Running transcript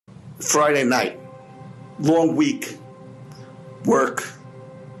Friday night, long week, work,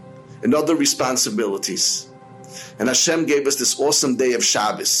 and other responsibilities. And Hashem gave us this awesome day of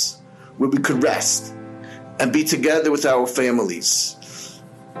Shabbos where we could rest and be together with our families.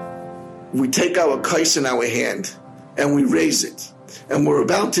 We take our kais in our hand and we raise it. And we're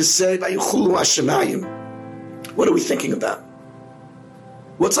about to say, Vayichulu Hashemayim. What are we thinking about?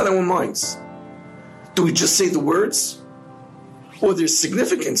 What's on our minds? Do we just say the words? Or there's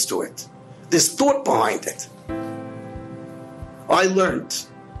significance to it? There's thought behind it. I learned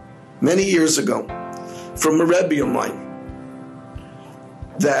many years ago from a Rebbe of mine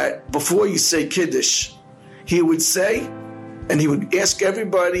that before you say Kiddush, he would say, and he would ask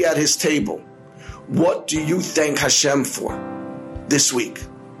everybody at his table, what do you thank Hashem for this week?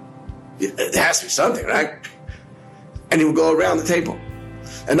 It has to be something, right? And he would go around the table.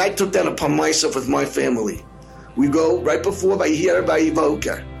 And I took that upon myself with my family. We go right before Vayihir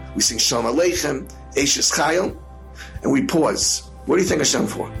Vayivoker. We sing Shalom Aleichem, Eishes Chayil, and we pause. What do you thank Hashem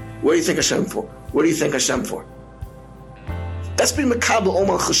for? What do you thank Hashem for? What do you thank Hashem for? That's been Mekabel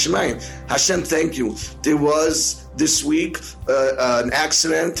Omar Chushemayim. Hashem, thank you. There was this week an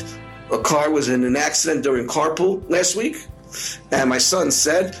accident. A car was in an accident during carpool last week. And my son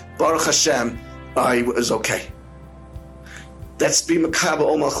said, Baruch Hashem, I was okay. That's been Mekabel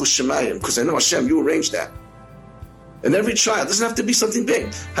Omar Chushemayim. Because I know Hashem, you arranged that. And every child, doesn't have to be something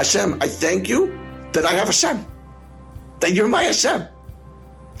big. Hashem, I thank you that I have Hashem. That you're my Hashem.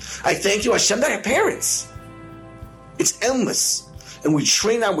 I thank you, Hashem, that I have parents. It's endless. And we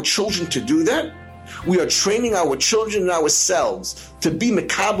train our children to do that. We are training our children and ourselves to be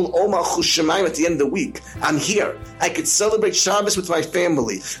Mekabel Omar Chushemayim at the end of the week. I'm here. I could celebrate Shabbos with my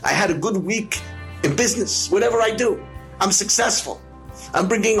family. I had a good week in business. Whatever I do, I'm successful. I'm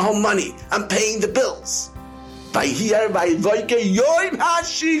bringing home money. I'm paying the bills. What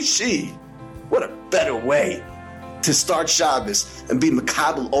a better way to start Shabbos and be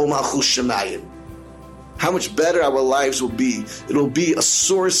Mekabel Omar Chushemayim. How much better our lives will be. It'll be a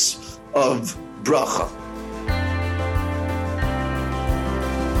source of bracha.